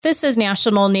This is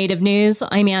National Native News.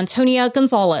 I'm Antonia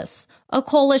Gonzalez. A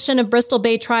coalition of Bristol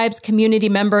Bay tribes, community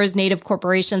members, Native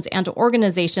corporations, and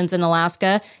organizations in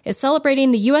Alaska is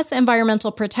celebrating the U.S.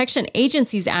 Environmental Protection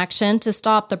Agency's action to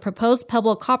stop the proposed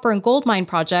Pebble copper and gold mine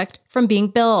project from being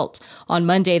built. On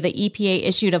Monday, the EPA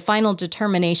issued a final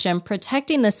determination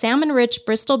protecting the salmon-rich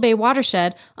Bristol Bay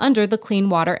watershed under the Clean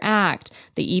Water Act.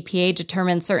 The EPA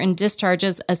determined certain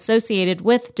discharges associated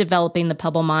with developing the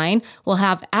Pebble mine will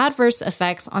have adverse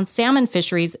effects on salmon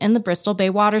fisheries in the Bristol Bay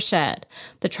watershed.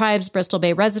 The tribe's Bristol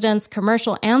Bay residents,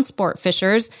 commercial and sport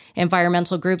fishers,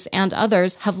 environmental groups, and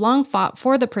others have long fought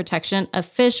for the protection of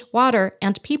fish, water,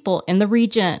 and people in the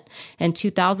region. In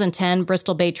 2010,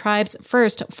 Bristol Bay tribes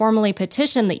first formally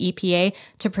petitioned the EPA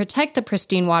to protect the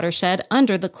pristine watershed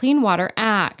under the Clean Water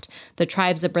Act. The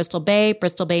tribes of Bristol Bay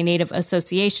Native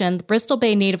Association, the Bristol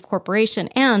Bay Native Corporation,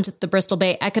 and the Bristol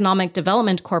Bay Economic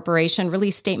Development Corporation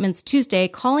released statements Tuesday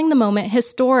calling the moment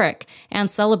historic and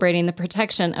celebrating the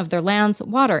protection of their lands,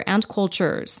 water, and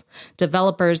cultures.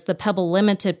 Developers, the Pebble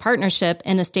Limited Partnership,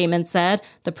 in a statement said,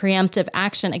 the preemptive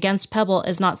action against Pebble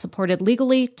is not supported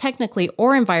legally, technically,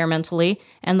 or environmentally,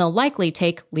 and they'll likely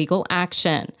take legal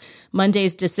action.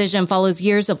 Monday's decision follows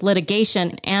years of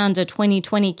litigation and a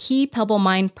 2020 key Pebble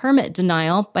mine permit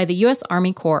denial by the U.S.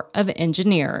 Army Corps of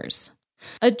Engineers.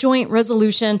 A joint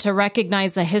resolution to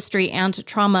recognize the history and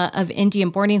trauma of Indian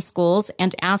boarding schools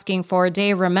and asking for a day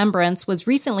of remembrance was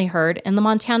recently heard in the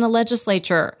Montana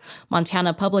legislature.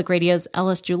 Montana Public Radio's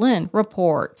Ellis Julin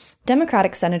reports.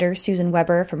 Democratic Senator Susan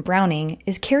Weber from Browning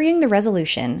is carrying the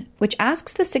resolution, which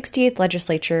asks the 68th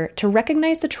legislature to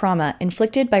recognize the trauma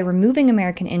inflicted by removing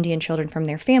American Indian children from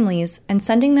their families and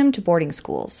sending them to boarding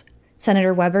schools.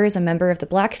 Senator Weber is a member of the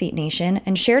Blackfeet Nation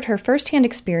and shared her firsthand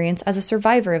experience as a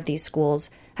survivor of these schools,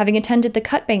 having attended the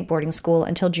Cutbank boarding school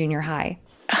until junior high.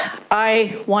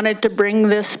 I wanted to bring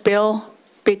this bill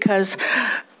because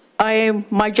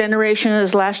my generation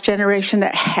is the last generation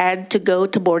that had to go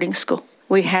to boarding school.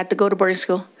 We had to go to boarding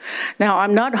school. Now,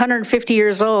 I'm not 150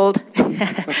 years old.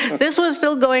 This was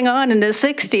still going on in the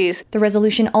 60s. The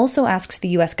resolution also asks the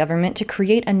U.S. government to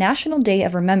create a national day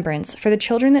of remembrance for the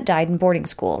children that died in boarding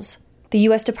schools. The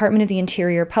U.S. Department of the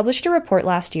Interior published a report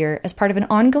last year as part of an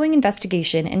ongoing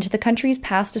investigation into the country's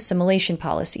past assimilation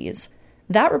policies.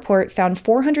 That report found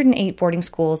 408 boarding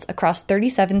schools across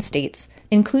 37 states,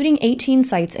 including 18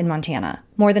 sites in Montana.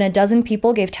 More than a dozen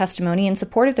people gave testimony in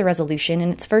support of the resolution in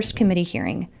its first committee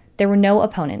hearing. There were no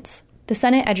opponents. The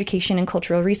Senate Education and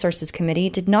Cultural Resources Committee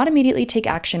did not immediately take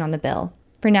action on the bill.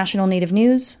 For National Native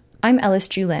News, I'm Ellis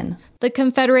Julin. The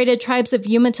Confederated Tribes of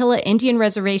Umatilla Indian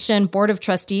Reservation Board of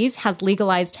Trustees has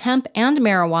legalized hemp and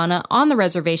marijuana on the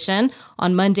reservation.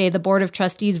 On Monday, the Board of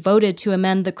Trustees voted to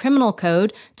amend the criminal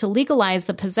code to legalize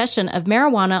the possession of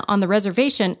marijuana on the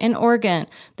reservation in Oregon.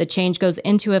 The change goes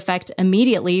into effect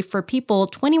immediately for people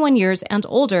 21 years and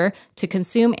older to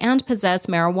consume and possess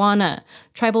marijuana.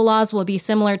 Tribal laws will be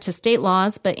similar to state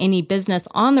laws, but any business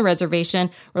on the reservation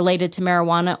related to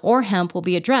marijuana or hemp will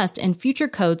be addressed in future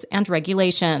codes and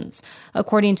regulations.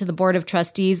 According to the Board of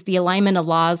Trustees, the alignment of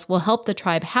laws will help the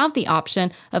tribe have the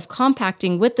option of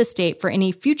compacting with the state for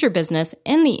any future business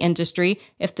in the industry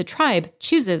if the tribe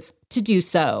chooses to do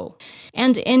so.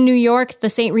 And in New York, the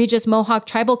St. Regis Mohawk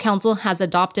Tribal Council has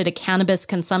adopted a cannabis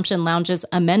consumption lounges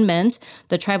amendment.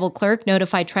 The tribal clerk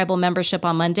notified tribal membership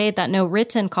on Monday that no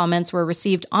written comments were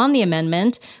received on the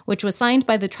amendment, which was signed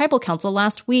by the tribal council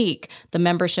last week. The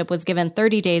membership was given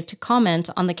 30 days to comment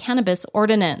on the cannabis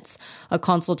ordinance. A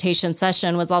consultation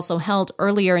session was also held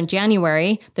earlier in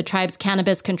January. The tribe's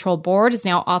Cannabis Control Board is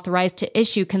now authorized to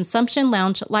issue consumption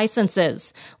lounge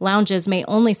licenses. Lounges may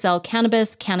only sell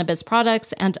cannabis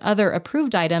products, and other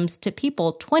approved items to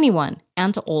people 21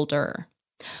 and older.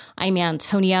 I'm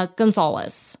Antonia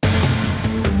Gonzalez.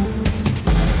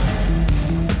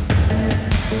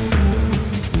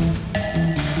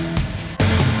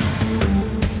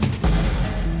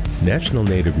 National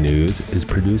Native News is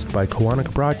produced by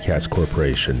Koahnic Broadcast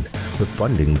Corporation with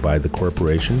funding by the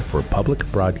Corporation for Public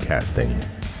Broadcasting.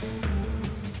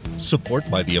 Support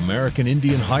by the American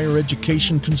Indian Higher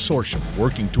Education Consortium,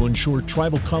 working to ensure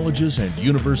tribal colleges and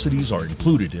universities are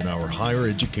included in our higher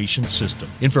education system.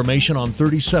 Information on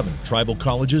 37 tribal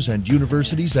colleges and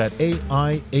universities at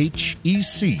aihec.org.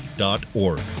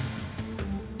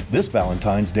 This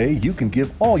Valentine's Day, you can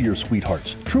give all your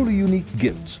sweethearts truly unique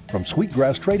gifts from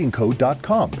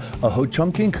SweetgrassTradingCo.com, a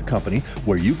Ho-Chunk Inc. company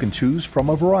where you can choose from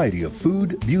a variety of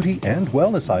food, beauty, and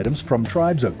wellness items from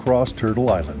tribes across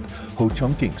Turtle Island.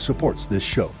 Ho-Chunk Inc. supports this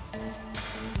show.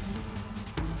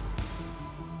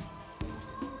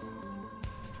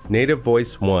 Native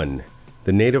Voice One,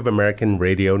 the Native American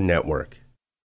Radio Network.